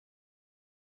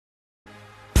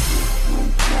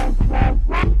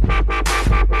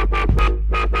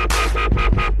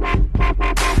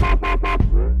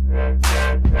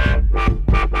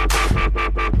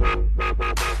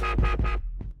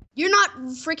You're not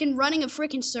freaking running a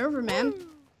freaking server, man.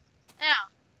 Ow.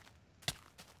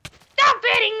 Stop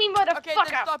beating me, motherfucker! Okay, then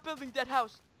stop building that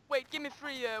house. Wait, give me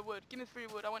free wood. Give me free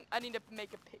wood. I need to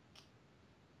make a pick.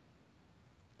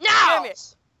 No! Damn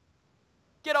it!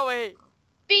 Get over here.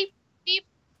 Beep, beep,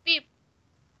 beep.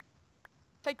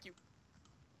 Thank you.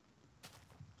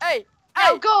 Hey!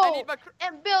 Now Hey! go I need my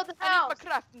and build a I house. need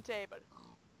my crafting table.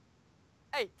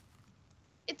 Hey!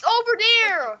 It's over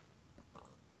there.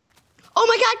 Oh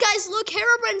my god, guys, look,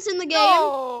 Herobrine's in the game.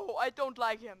 No! I don't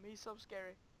like him. He's so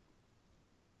scary.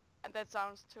 And that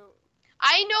sounds too...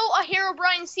 I know a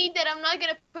Herobrine seed that I'm not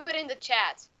gonna put in the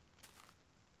chat.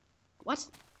 What?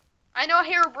 I know a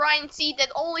Herobrine seed that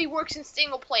only works in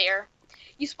single player.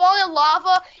 You spawn in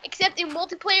lava, except in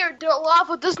multiplayer the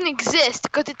lava doesn't exist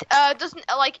because it doesn't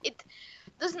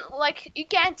you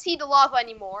can't see the lava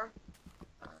anymore.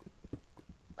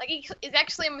 Like it's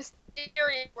actually a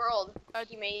mysterious world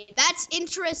he made. That's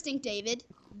interesting, David.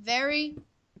 Very,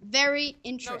 very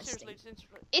No, interesting. seriously, it's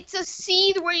interesting. It's a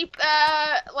seed where you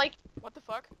like. What the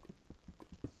fuck?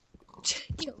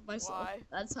 Kill myself. Why?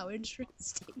 That's how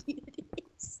interesting it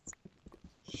is.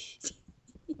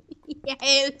 Yeah.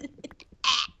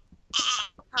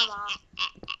 Come on.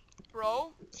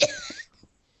 Bro?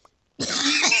 Is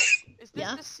this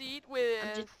Yeah? the seed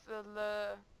with the...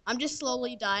 I'm just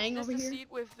slowly dying Is over this the here. seed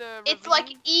with the It's like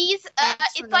ravine? E's. That's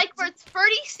It's for like nothing. for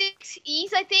 36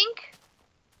 E's, I think.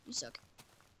 You suck.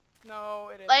 No,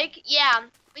 it isn't. Like, yeah.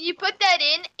 When you put that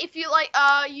in, if you like,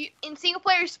 you in single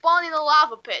player spawn in a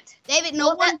lava pit. David,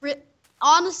 no Well, one.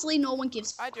 Honestly, no one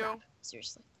gives. I do. crap.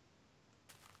 Seriously.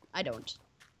 I don't.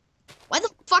 Why the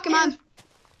fuck am I?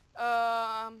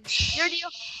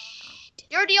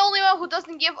 You're the only one who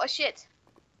doesn't give a shit.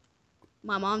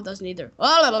 My mom doesn't either.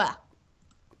 Oh, blah, blah.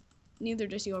 Neither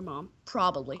does your mom.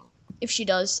 Probably. If she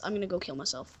does, I'm gonna go kill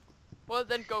myself. Well,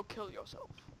 then go kill yourself.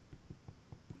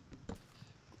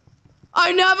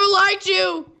 I never liked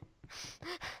you!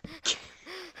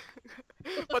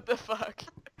 What the fuck?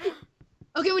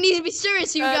 Okay, we need to be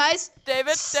serious here, guys.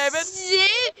 David? Sit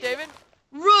David?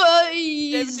 right.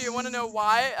 David, do you want to know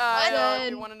why?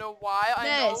 Do you want to know why I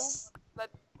know that...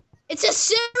 It's a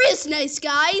seriousness,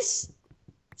 guys.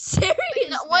 Serious.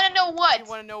 Want to know what? Do you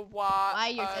want to know why? Why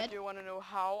you're dead? Do you want to know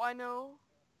how I know?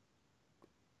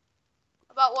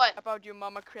 About what? About your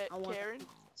mama I want Karen?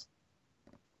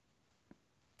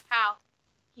 How?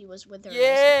 He was with her.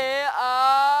 Yeah,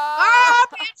 Ah,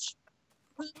 bitch.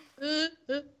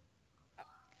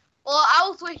 Well, I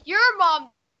was with your mom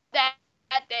that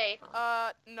day.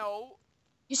 No.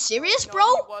 You serious, No, bro?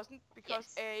 he wasn't,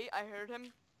 because Yes. A, I heard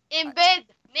him. In bed,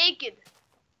 naked,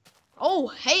 Oh,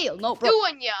 hell no, bro.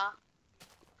 doing ya.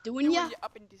 Doing ya? You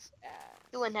up in this ass.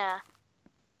 Doing her.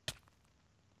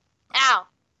 Ow.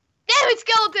 Damn it,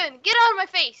 skeleton! Get out of my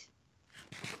face!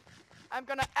 I'm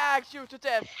gonna axe you to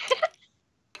death.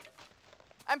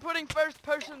 I'm putting first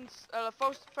positions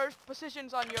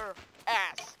on your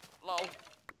ass, lol.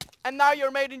 And now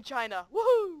you're made in China.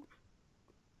 Woohoo!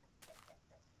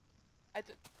 I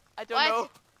don't What? know.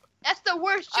 That's the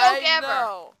worst joke I ever.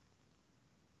 know.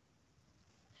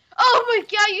 Oh my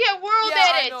god, you have world Yeah,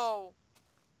 I edit! know.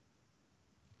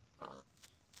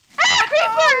 Ah,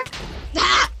 creeper!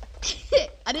 Ah!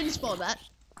 I didn't spoil that.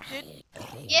 Did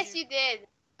Yes, you did.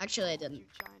 Actually, I you didn't.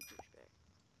 giant douchebag?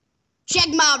 Check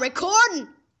my recording.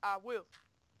 I will.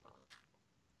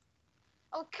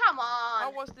 Oh, come How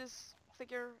on. was this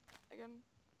figure again?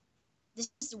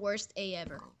 This is the worst A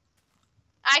ever.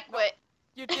 I quit.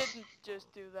 You didn't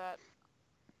just do that.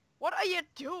 What are you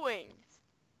doing?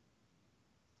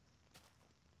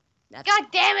 That's,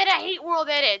 God damn it, I hate world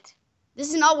edit. this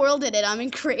is not world edit. I'm in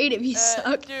creative. You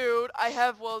suck. Dude, I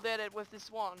have world edit with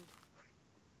this one.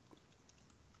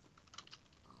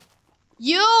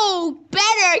 You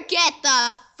better get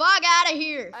the fuck out of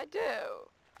here. I do.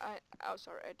 Oh,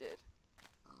 sorry, I did.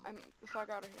 I'm the fuck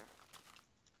out of here.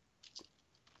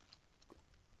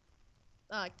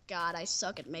 Oh god, I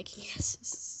suck at making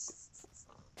S's.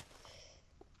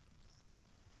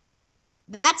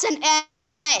 That's an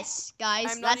S, guys.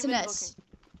 I'm not That's an even S.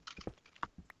 looking.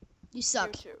 You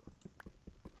suck. You too.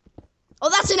 Oh,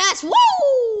 that's an S.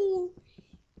 Woo!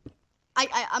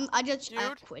 I just I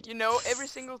Dude, quit. you know, every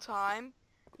single time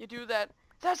you do that,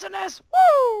 that's an S,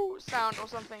 woo, sound or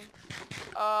something,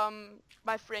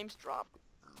 my frames drop.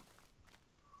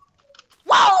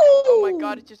 Whoa! Oh my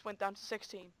god, it just went down to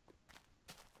 16.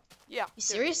 Yeah. You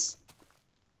seriously. serious?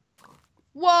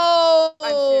 Whoa!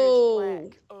 I'm serious,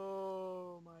 black.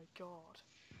 Oh my god.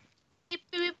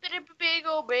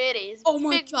 Oh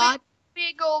my god.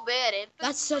 Big old Betty.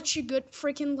 That's such a good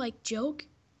freaking like joke.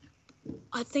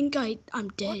 I think I'm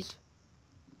dead.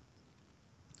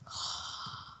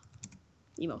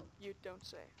 Emo. You don't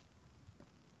say.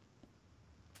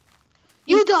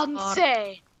 You don't God.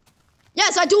 say.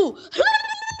 Yes, I do.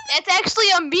 That's actually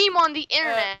a meme on the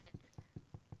internet.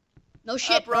 No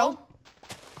shit, bro.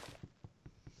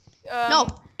 No.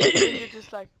 You're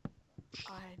just like,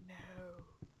 I know.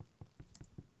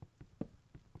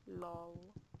 Lol.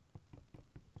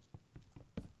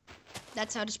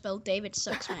 That's how to spell David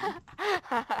sucks, man.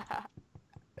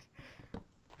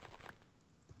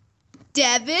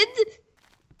 David.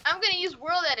 I'm gonna use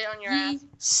world edit on your ass.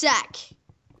 Sack.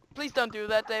 Please don't do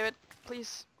that, David.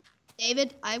 Please.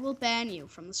 David, I will ban you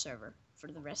from the server for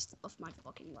the rest of my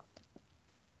fucking life.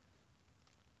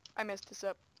 I messed this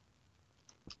up.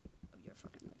 Of your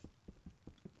fucking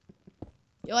life.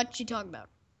 Yo, what you talking about?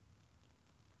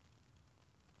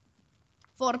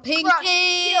 For Pinky. Crush,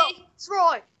 kill,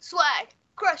 destroy, swag,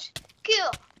 crush,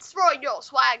 kill, destroy your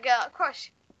swag,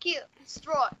 crush, kill,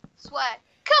 destroy, swag.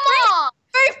 Come on!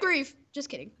 Grief. Just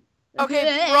kidding. Okay,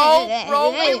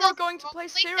 bro, we Hey, were going to play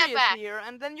take that serious back. here,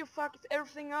 and then you fucked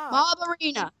everything up. Mob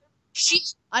Arena.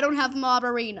 Shit. I don't have Mob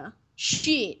Arena.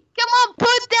 Shit. Come on,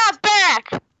 put that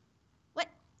back!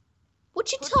 What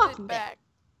you Put talking it about? back.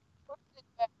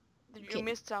 You Okay.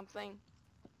 missed something.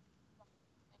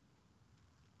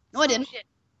 No, I didn't. Shit.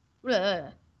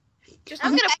 Ugh. Just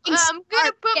I'm gonna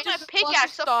put my just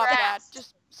pickaxe up stop your that. ass.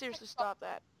 Just seriously stop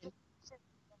that.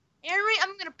 Henry,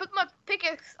 I'm gonna put my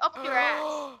pickaxe up your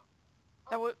ass.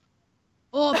 That would.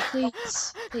 Oh,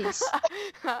 please. Please.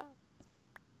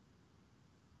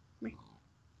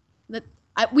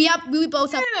 We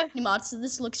both have mods, so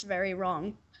this looks very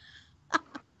wrong.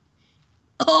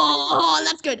 Oh,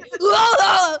 that's good.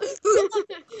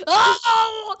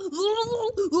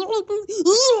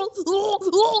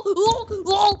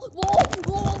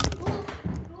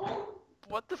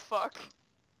 What the fuck?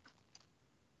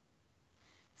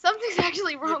 Something's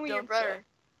actually wrong with your don't brother.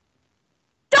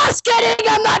 say. Just kidding,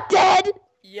 I'm not dead.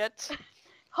 Yet.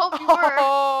 Hope you were.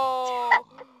 Oh.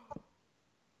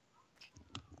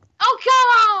 Oh, come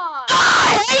on!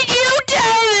 I hate you,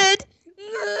 David.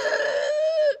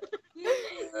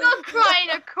 Don't cry in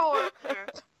a corner.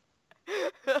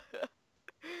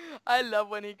 I love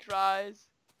when he cries.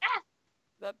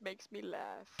 That makes me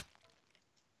laugh.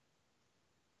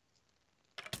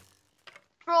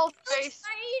 Troll face.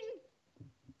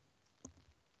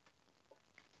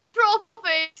 Troll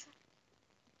face.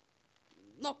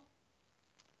 No,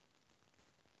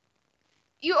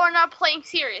 You are not playing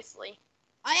seriously.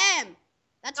 I am.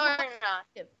 That's No, why. you're not.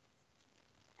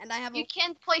 And I have You a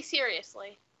can't play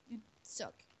seriously.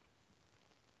 suck.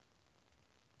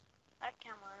 That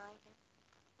camera.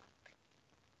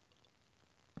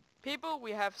 People,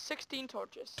 we have 16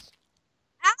 torches.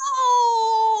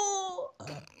 Ow!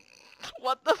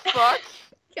 What the fuck?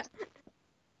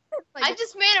 I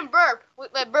just made him burp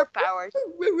with my burp powers.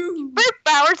 Burp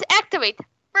powers activate.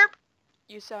 Burp.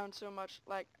 You sound so much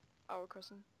like our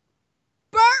cousin.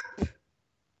 Burp.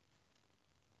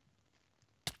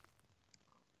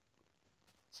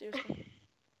 Seriously.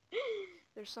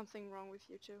 There's something wrong with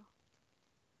you two.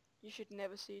 You should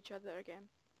never see each other again.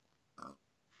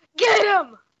 Get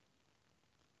him!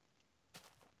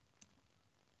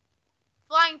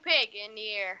 Flying pig in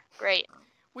the air. Great.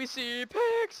 We see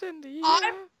pigs in the I'm-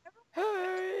 air.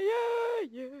 Hey, yeah,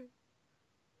 yeah.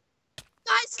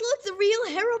 Guys, look, the real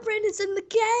Herobrine is in the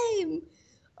game.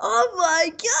 Oh my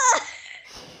god.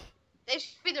 They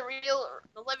should be the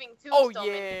living Oh tombstone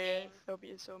in the yeah, game. that would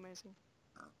be so amazing.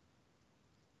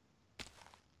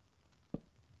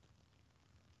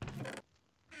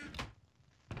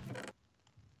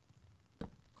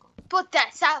 Put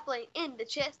that sapling in the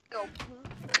chest. Go.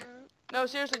 No,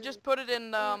 seriously, just put it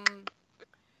in a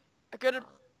good.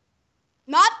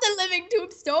 Not the living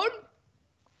tombstone.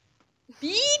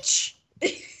 Beach.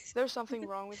 There's something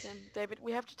wrong with him, David.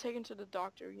 We have to take him to the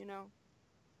doctor. You know.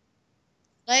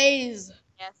 Blaze.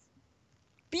 Yes.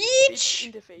 Bitch Beach.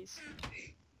 in the face.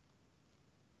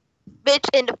 Bitch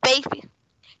in the face.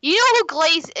 You know who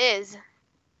Glaze is?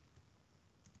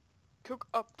 Cook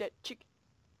up that chicken.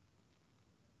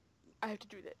 I have to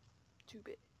do that.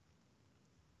 2-bit.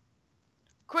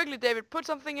 Quickly, David, put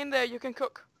something in there you can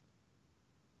cook.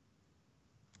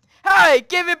 Hey,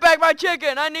 give me back my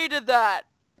chicken! I needed that!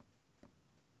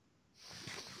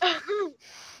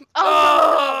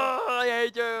 Oh, I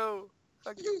hate you!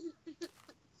 Fuck you.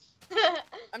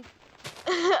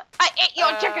 I ate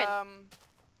your chicken.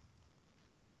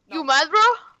 No. You mad, bro?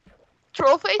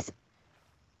 Troll face?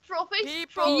 Troll face?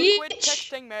 People, Troll Yeet. quit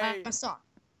texting me. I saw.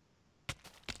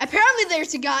 Apparently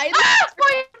there's a guy in Ah!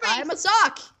 Spider I'm a face!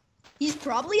 sock. He's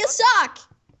probably a sock.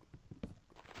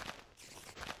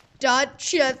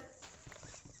 Don't you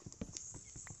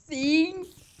think?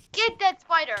 Get that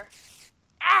spider!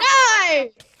 Ah!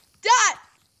 Die! Die!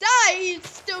 Die, you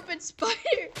stupid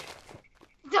spider!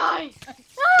 Die!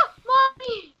 Ah!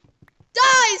 Mommy!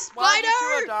 Die, While you two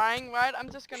are spider! dying, right? I'm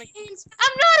just gonna.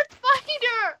 I'm not a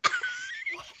spider!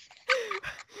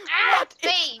 Ah! What is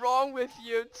Face! wrong with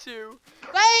you two?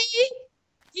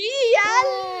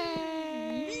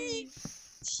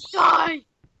 Die!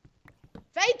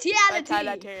 Fatality!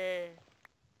 Fatality.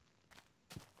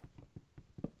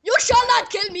 You shall not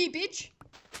kill me, bitch!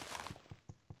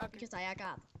 Okay. Because I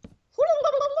got.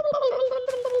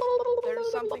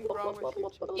 There's something wrong with you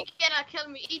two. You cannot kill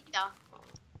me either.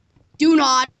 Do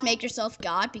not make yourself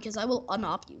God, because I will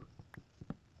un-op you.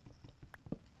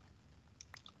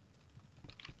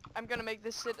 I'm gonna make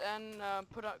this sit and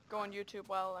go on YouTube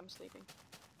while I'm sleeping.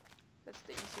 That's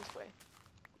the easiest way.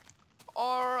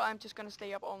 Or I'm just gonna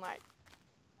stay up all night.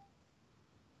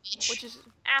 Which is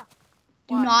Ah.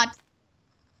 Do why? not.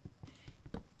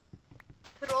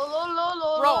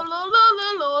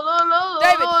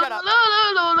 David, shut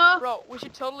up. Bro, we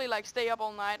should totally like stay up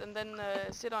all night and then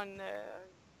sit on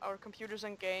our computers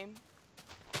and game.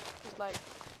 Just like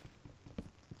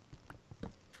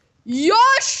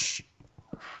Yosh!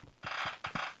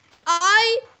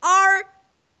 I are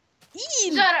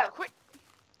in Shut up! quick.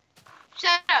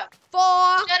 Shut up!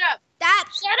 for Shut up! that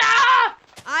Shut up!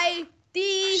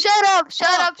 ID. Shut up!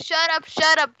 Shut up! Shut up!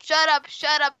 Shut up! Shut up!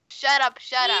 Shut up! Shut up!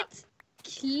 Shut up! It's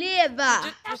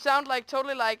clever. You sound like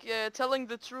totally like telling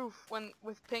the truth when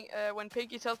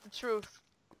Pinky tells the truth.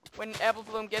 When Apple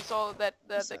Bloom gets all that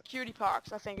the cutie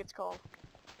parks, I think it's called.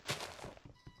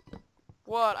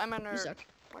 What? I'm a You nerd. suck.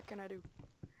 What can I do?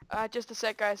 Just a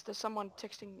sec, guys. There's someone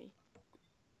texting me.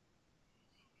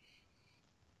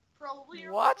 Probably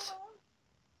your What?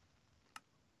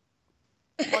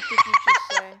 mom. What did you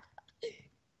just say?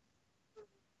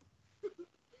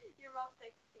 Your mom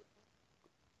texted me.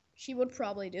 She would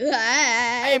probably do I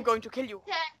that. am going to kill you,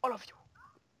 all of you.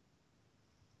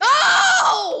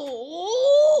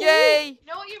 Oh! Yay! You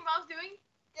know what your mom's doing?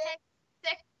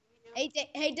 Text me.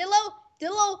 Hey,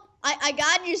 Dillo, I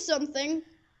got you something.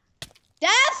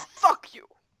 Death! Fuck you.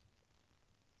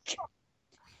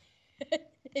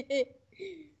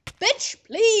 Bitch,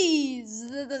 please.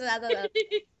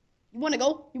 You wanna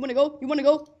go? You wanna go? You wanna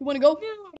go? You wanna go? No.